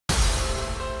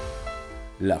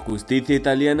La justicia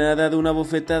italiana ha dado una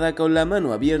bofetada con la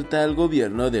mano abierta al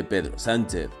gobierno de Pedro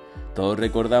Sánchez. Todos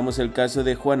recordamos el caso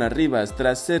de Juana Rivas.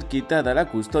 Tras ser quitada la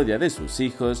custodia de sus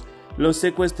hijos, los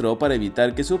secuestró para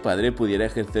evitar que su padre pudiera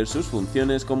ejercer sus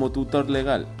funciones como tutor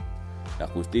legal. La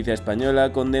justicia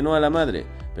española condenó a la madre,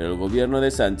 pero el gobierno de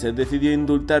Sánchez decidió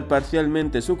indultar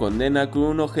parcialmente su condena con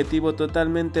un objetivo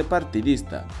totalmente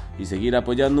partidista y seguir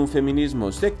apoyando un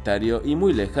feminismo sectario y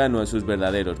muy lejano a sus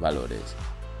verdaderos valores.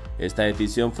 Esta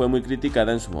decisión fue muy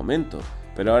criticada en su momento,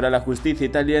 pero ahora la justicia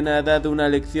italiana ha dado una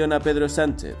lección a Pedro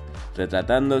Sánchez,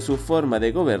 retratando su forma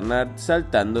de gobernar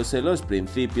saltándose los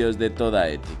principios de toda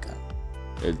ética.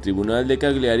 El Tribunal de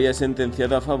Cagliari ha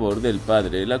sentenciado a favor del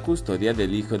padre la custodia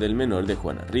del hijo del menor de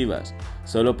Juana Rivas.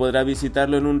 Solo podrá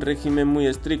visitarlo en un régimen muy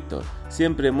estricto,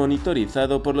 siempre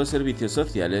monitorizado por los servicios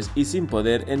sociales y sin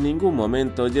poder en ningún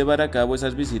momento llevar a cabo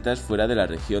esas visitas fuera de la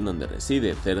región donde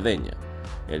reside, Cerdeña.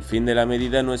 El fin de la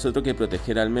medida no es otro que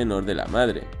proteger al menor de la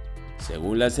madre.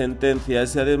 Según la sentencia,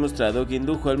 se ha demostrado que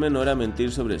indujo al menor a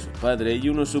mentir sobre su padre y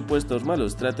unos supuestos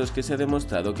malos tratos que se ha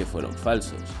demostrado que fueron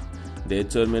falsos. De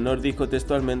hecho, el menor dijo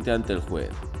textualmente ante el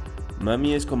juez: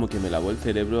 «Mami es como que me lavó el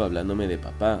cerebro hablándome de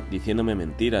papá, diciéndome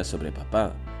mentiras sobre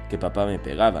papá, que papá me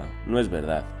pegaba, no es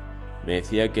verdad. Me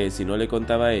decía que si no le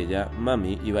contaba a ella,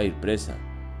 mami iba a ir presa.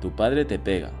 Tu padre te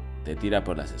pega, te tira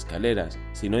por las escaleras,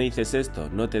 si no dices esto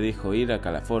no te dejo ir a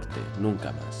Calaforte,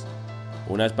 nunca más».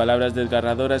 Unas palabras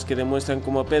desgarradoras que demuestran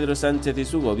cómo Pedro Sánchez y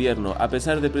su gobierno, a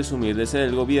pesar de presumir de ser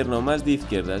el gobierno más de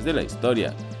izquierdas de la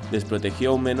historia, desprotegió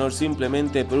a un menor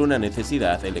simplemente por una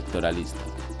necesidad electoralista.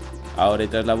 Ahora, y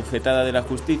tras la bofetada de la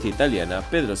justicia italiana,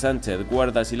 Pedro Sánchez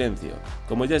guarda silencio,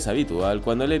 como ya es habitual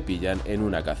cuando le pillan en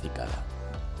una cacicada.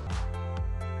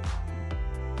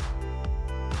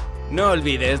 No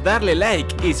olvides darle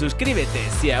like y suscríbete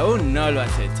si aún no lo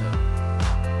has hecho.